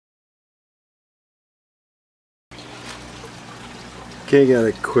Okay, got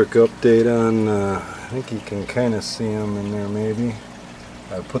a quick update on, I think you can kind of see them in there maybe.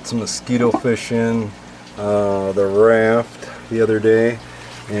 I put some mosquito fish in the Raft the other day,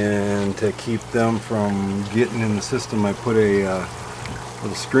 and to keep them from getting in the system I put a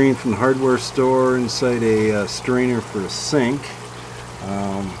little screen from the hardware store inside a strainer for a sink.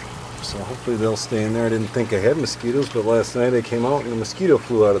 So hopefully they'll stay in there. I didn't think I had mosquitoes, but last night I came out and a mosquito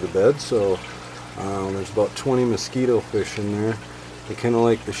flew out of the bed, so there's about 20 mosquito fish in there. They kind of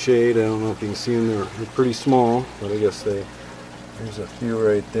like the shade. I don't know if you can see them. They're pretty small, but I guess there's a few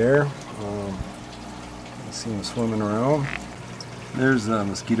right there. You can see them swimming around. There's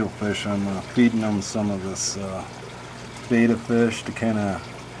mosquito fish. I'm feeding them some of this betta fish to kind of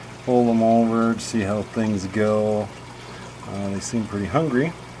hold them over to see how things go. They seem pretty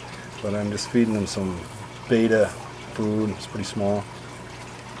hungry, but I'm just feeding them some betta food. It's pretty small.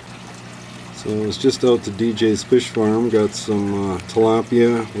 So I was just out to DJ's fish farm, got some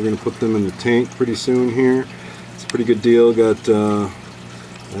tilapia. We're going to put them in the tank pretty soon here. It's a pretty good deal. Got, I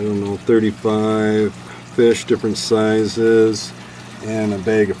don't know, 35 fish, different sizes, and a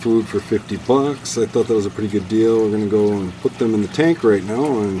bag of food for 50 bucks. I thought that was a pretty good deal. We're going to go and put them in the tank right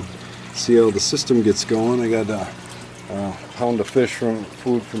now and see how the system gets going. I got a pound of fish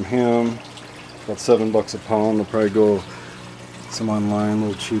food from him, about 7 bucks a pound. They'll probably go some online, a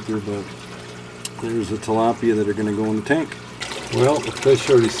little cheaper, but there's the tilapia that are going to go in the tank. Well, the fish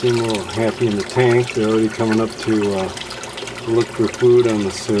already seem a little happy in the tank. They're already coming up to look for food on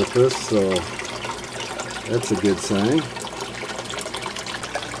the surface, so that's a good sign.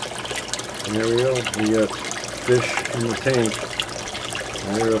 There we go. We got fish in the tank.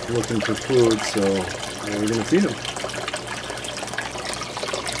 They're up looking for food, so we're going to feed them.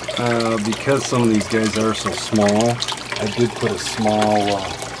 Because some of these guys are so small, I did put a small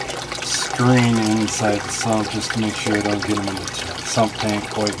screen inside the sump just to make sure I don't get them in the sump tank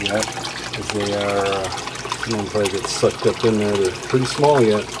quite yet, because they are, some of them probably get sucked up in there. They're pretty small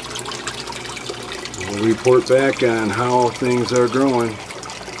yet. We'll report back on how things are growing.